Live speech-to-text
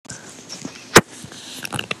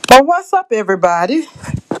Well, what's up, everybody?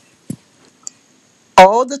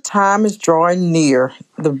 All the time is drawing near.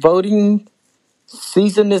 The voting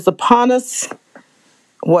season is upon us.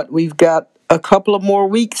 We've got a couple of more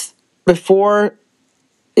weeks before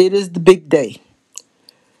it is the big day.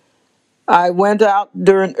 I went out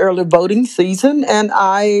during early voting season, and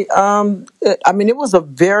it was a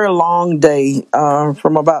very long day.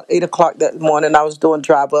 From about 8 o'clock that morning, I was doing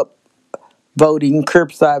drive-up voting,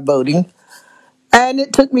 curbside voting, and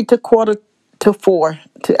it took me to quarter to four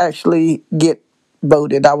to actually get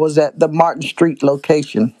voted. I was at the Martin Street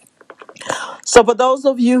location. So for those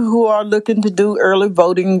of you who are looking to do early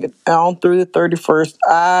voting on through the 31st,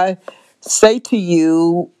 I say to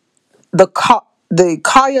you, the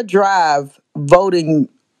Collier Drive voting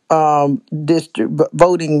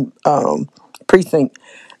voting precinct,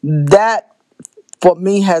 that for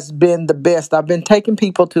me has been the best. I've been taking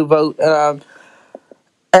people to vote.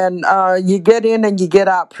 And you get in and you get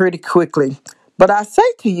out pretty quickly. But I say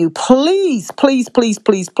to you, please, please, please,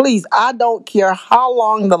 please, please, I don't care how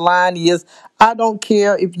long the line is. I don't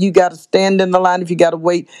care if you got to stand in the line, if you got to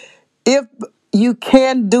wait. If you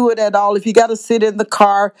can't do it at all, if you got to sit in the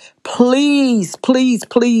car, please, please,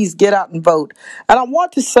 please get out and vote. And I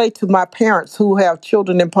want to say to my parents who have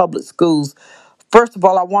children in public schools, first of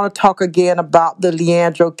all, I want to talk again about the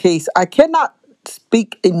Leandro case. I cannot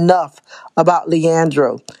speak enough about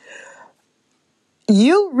Leandro.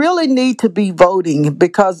 You really need to be voting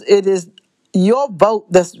because it is your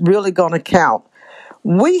vote that's really going to count.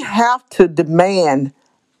 We have to demand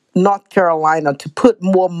North Carolina to put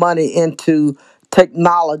more money into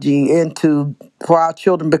technology into for our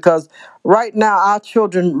children, because right now our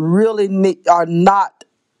children really are not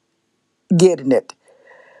getting it.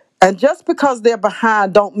 And just because they're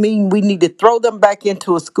behind don't mean we need to throw them back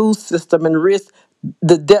into a school system and risk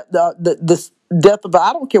the death of.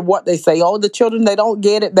 I don't care what they say. Oh, the children, they don't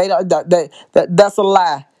get it. They don't. That's a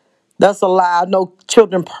lie. That's a lie. I know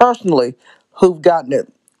children personally who've gotten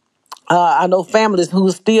it. I know families who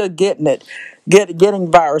are still getting it,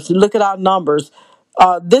 getting virus. Look at our numbers.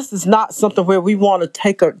 This is not something where we want to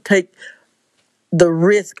take the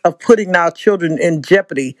risk of putting our children in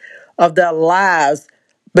jeopardy of their lives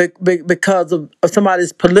because of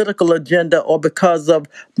somebody's political agenda or because of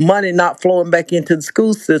money not flowing back into the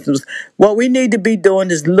school systems. What we need to be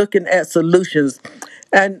doing is looking at solutions.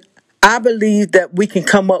 And I believe that we can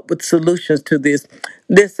come up with solutions to this.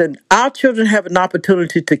 Listen, our children have an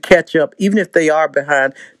opportunity to catch up. Even if they are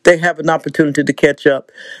behind, they have an opportunity to catch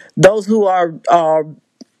up. Those who are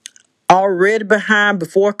already behind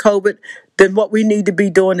before COVID, then what we need to be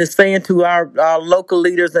doing is saying to our local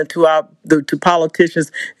leaders and to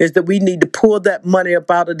politicians is that we need to pull that money up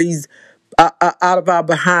out of these out of our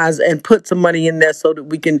behinds and put some money in there so that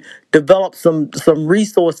we can develop some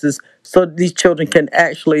resources so that these children can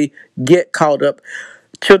actually get caught up.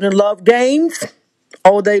 Children love games.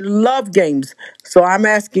 Oh, they love games. So I'm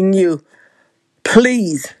asking you,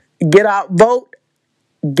 please get out, vote,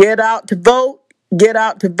 get out to vote, get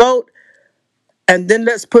out to vote. And then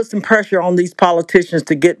let's put some pressure on these politicians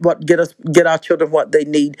to get our children what they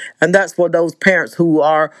need, and that's for those parents who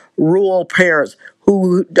are rural parents,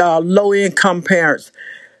 who low income parents,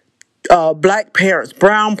 black parents,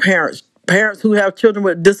 brown parents, parents who have children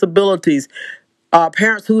with disabilities,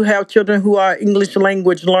 parents who have children who are English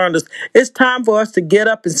language learners. It's time for us to get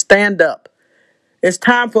up and stand up. It's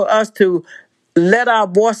time for us to let our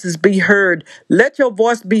voices be heard. Let your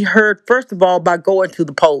voice be heard, first of all, by going to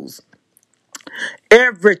the polls.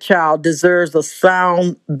 Every child deserves a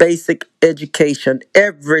sound basic education.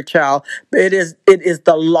 Every child. It is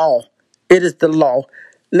the law. It is the law.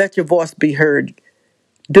 Let your voice be heard.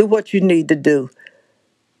 Do what you need to do.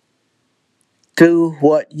 Do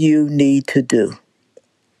what you need to do.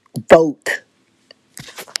 Vote.